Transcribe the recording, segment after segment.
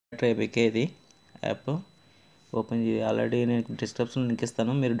APK ఇది app open చేసి already నేను డిస్క్రిప్షన్లో లింక్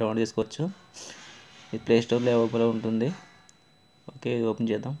ఇస్తాను, మీరు డౌన్లోడ్ చేసుకోవచ్చు. ఇది ప్లే స్టోర్లో అవైలబుల్ ఉంటుంది. ఓకే, ఇది ఓపెన్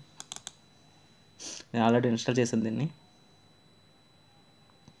చేద్దాం. నేను ఆల్రెడీ ఇన్స్టాల్ చేశాను దీన్ని.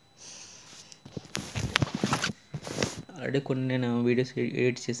 ఆల్రెడీ కొన్ని నేను వీడియోస్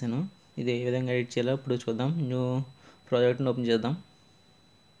ఎడిట్ చేశాను. ఇది ఏ విధంగా ఎడిట్ చేయాలో ఇప్పుడు చూద్దాం. న్యూ ప్రాజెక్ట్ని ఓపెన్ చేద్దాం.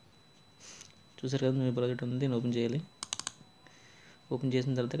 చూసారు కదా, న్యూ ప్రాజెక్ట్ ఉంది, దీన్ని ఓపెన్ చేయాలి. ఓపెన్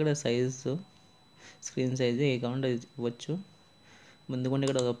చేసిన తర్వాత ఇక్కడ సైజు, స్క్రీన్ సైజు ఏ కావాలంటే అది ఇవ్వచ్చు. ముందుకుండా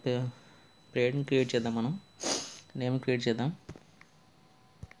ఇక్కడ ఒక ప్లేట్ని క్రియేట్ చేద్దాం. మనం నేమ్ క్రియేట్ చేద్దాం.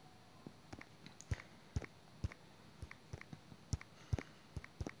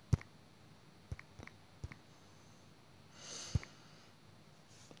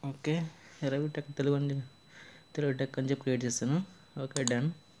 Okay, RAVI tech Telugu tech అని చెప్పి క్రియేట్ చేస్తాను. Okay,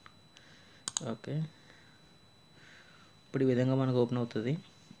 done. ఓకే, ఇప్పుడు ఈ విధంగా మనకు ఓపెన్ అవుతుంది.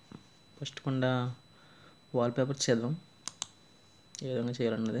 ఫస్ట్ కొండ వాల్పేపర్ చేద్దాం, ఏ విధంగా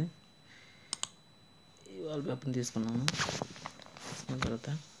చేయాలన్నది. ఈ వాల్పేపర్ని తీసుకున్నాను. తీసుకున్న తర్వాత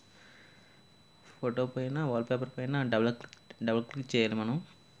ఫోటో పైన వాల్పేపర్ పైన డబుల్ క్లిక్ చేయాలి మనం.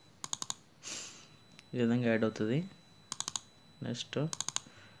 ఈ విధంగా యాడ్ అవుతుంది. నెక్స్ట్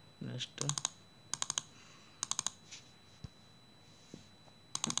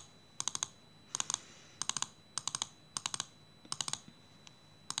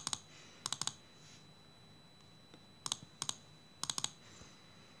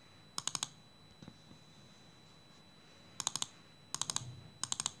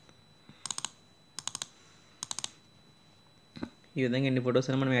ఈ విధంగా ఎన్ని ఫొటోస్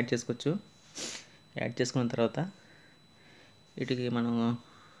అయినా మనం యాడ్ చేసుకోవచ్చు. యాడ్ చేసుకున్న తర్వాత వీటికి మనం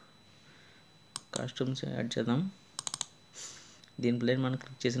కాస్ట్యూమ్స్ యాడ్ చేద్దాం. దీనిపై మనం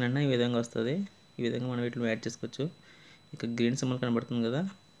క్లిక్ చేసినట్టు ఈ విధంగా వస్తుంది. ఈ విధంగా మనం వీటిని యాడ్ చేసుకోవచ్చు. ఇక గ్రీన్ సింబల్ కనబడుతుంది కదా,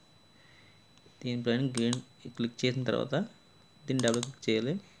 దీనిపైన గ్రీన్ క్లిక్ చేసిన తర్వాత దీన్ని డబుల్ క్లిక్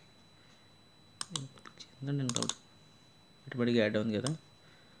చేయాలి. క్లిక్ చేసిన నేను ఆటోమేటిక్గా యాడ్ అవుతుంది కదా,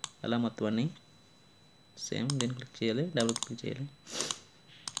 అలా మొత్తం అన్నీ సేమ్ దీన్ని క్లిక్ చేయాలి, డబుల్ క్లిక్ చేయాలి.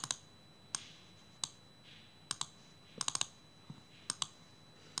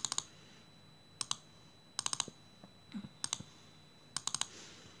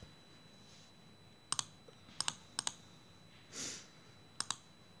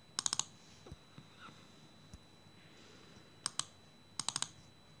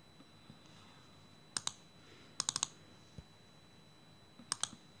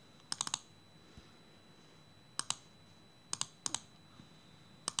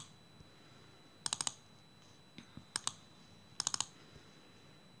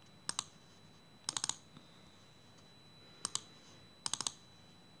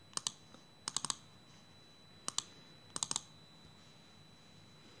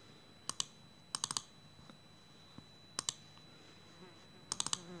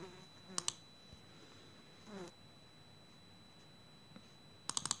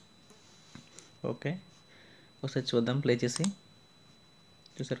 ఓకే, ఒకసారి చూద్దాం, ప్లే చేసి.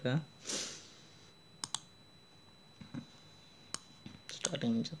 చూసారు కదా,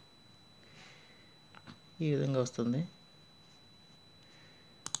 స్టార్టింగ్ నుంచి ఈ విధంగా వస్తుంది.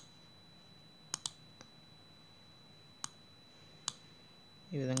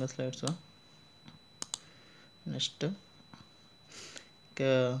 ఈ విధంగా స్లైడ్స్. నెక్స్ట్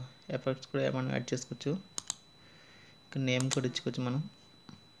ఇంకా ఎఫెక్ట్స్ కూడా మనం యాడ్ చేసుకోవచ్చు. ఇంకా నేమ్ కూడా ఇచ్చుకోవచ్చు మనం.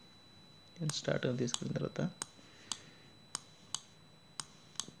 స్టార్ట్గా తీసుకున్న తర్వాత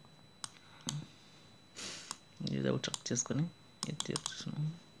ఇది ఒకటి చెక్ చేసుకొని ఇది తీసుకున్నాం.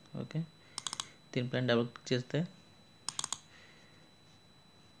 ఓకే, దీనిపైన డబుల్ క్లిక్ చేస్తే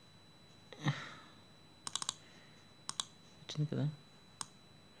వచ్చింది కదా.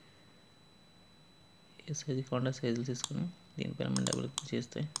 ఏ సైజు కావాలంటే సైజులు తీసుకొని దీనిపైన మనం డబుల్ క్లిక్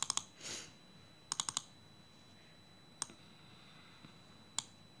చేస్తే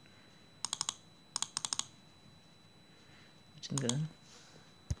వచ్చింది కదా.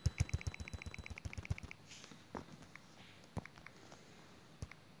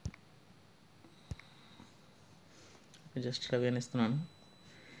 జస్ట్ రవి అని ఇస్తున్నాను.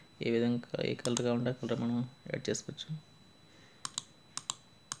 ఏ విధంగా ఏ కలర్ కావాలంటే ఆ కలర్ మనం యాడ్ చేసుకోవచ్చు.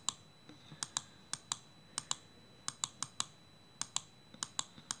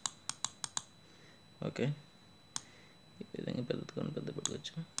 ఓకే, ఈ విధంగా పెద్ద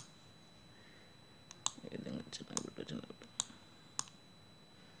పెట్టుకోవచ్చు, ఈ విధంగా చిన్నగా పెట్టవచ్చు.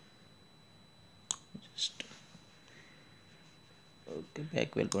 జస్ట్ ఓకే,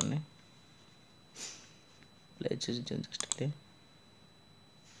 బ్యాక్ వెళ్ళిపోండి, ప్లే చేసి జస్ట్ ప్లే.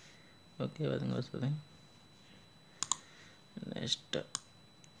 ఓకే, ఈ విధంగా వస్తుంది. నెక్స్ట్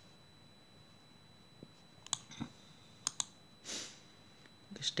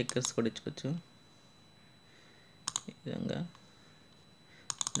స్టిక్కర్స్ కూడా ఇచ్చుకోవచ్చు. ఈ విధంగా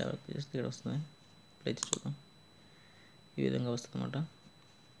డెవలప్ చేస్తే ఇక్కడ వస్తుంది. ప్లే చేసి చూద్దాం. ఈ విధంగా వస్తుంది అన్నమాట.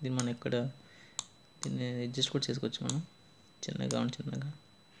 దీన్ని మనం ఇక్కడ దీన్ని అడ్జస్ట్ కూడా చేసుకోవచ్చు. మనం చిన్నగా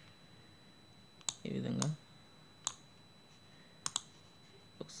ఈ విధంగా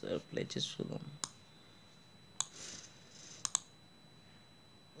ఒకసారి ప్లే చేసి చూద్దాం.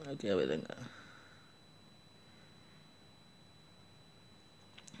 ఓకే, ఆ విధంగా.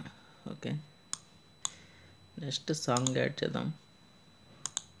 ఓకే, నెక్స్ట్ సాంగ్ యాడ్ చేద్దాం.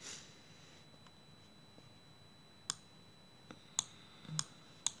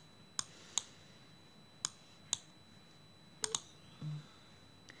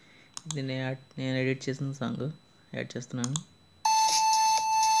 ఇది నేను ఎడిట్ చేసిన సాంగ్ యాడ్ చేస్తున్నాను.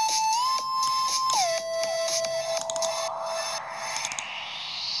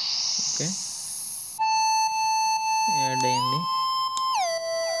 ఓకే, యాడ్ అయింది.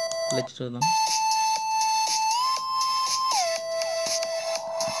 ప్లే చూద్దాం.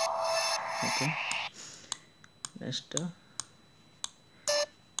 ఓకే, నెక్స్ట్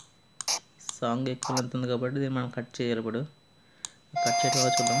సాంగ్ ఎక్కువ లెంత్ ఉంది కాబట్టి దీన్ని మనం కట్ చేయాలి. ఇప్పుడు కట్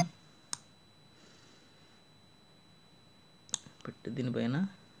చేయడం చూద్దాం. పెట్టి దీనిపైన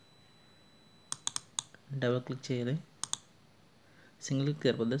డబుల్ క్లిక్ చేయాలి. సింగిల్ క్లిక్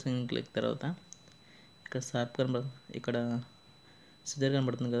సరిపోద్ది. సింగిల్ క్లిక్ తర్వాత ఇక్కడ షార్ప్ ఇక్కడ సిజర్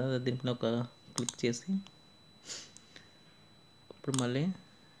కనబడుతుంది కదా, దీనిపైన ఒక క్లిక్ చేసి ఇప్పుడు మళ్ళీ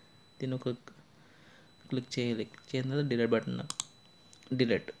దీన్ని ఒక క్లిక్ చేయాలి. క్లిక్ చేసిన తర్వాత delete button,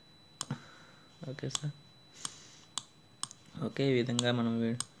 delete. Okay sir. Okay, ఈ విధంగా మనం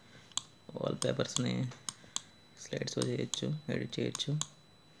వాల్ పేపర్స్ని స్లైడ్స్ చేయొచ్చు, ఎడిట్ చేయొచ్చు.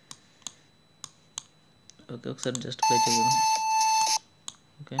 ఓకే, ఒకసారి జస్ట్ ప్లే చేద్దాం.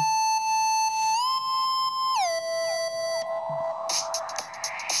 ఓకే,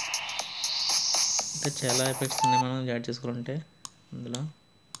 ఇంకా చాలా ఎఫెక్ట్స్ ఉన్నాయి మనం యాడ్ చేసుకోవాలంటే. ఇందులో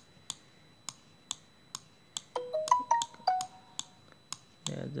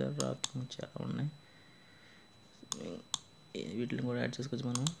రాక్ చాలా ఉన్నాయి. వీటిని కూడా యాడ్ చేసుకోవచ్చు.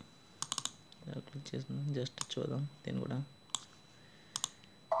 మనం క్లిక్ చేస్తున్నాం, జస్ట్ చూద్దాం. దీన్ని కూడా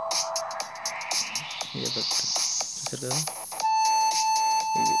ఈ ఎఫెక్ట్ చూసారు కదా,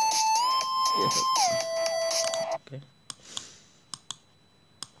 ఇది ఎఫెక్ట్. ఓకే,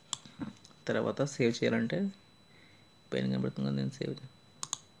 తర్వాత సేవ్ చేయాలంటే పైన కనబడుతుంది కదా, నేను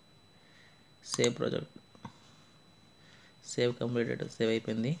save project, save completed, save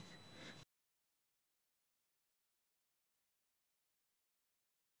అయిపోయింది.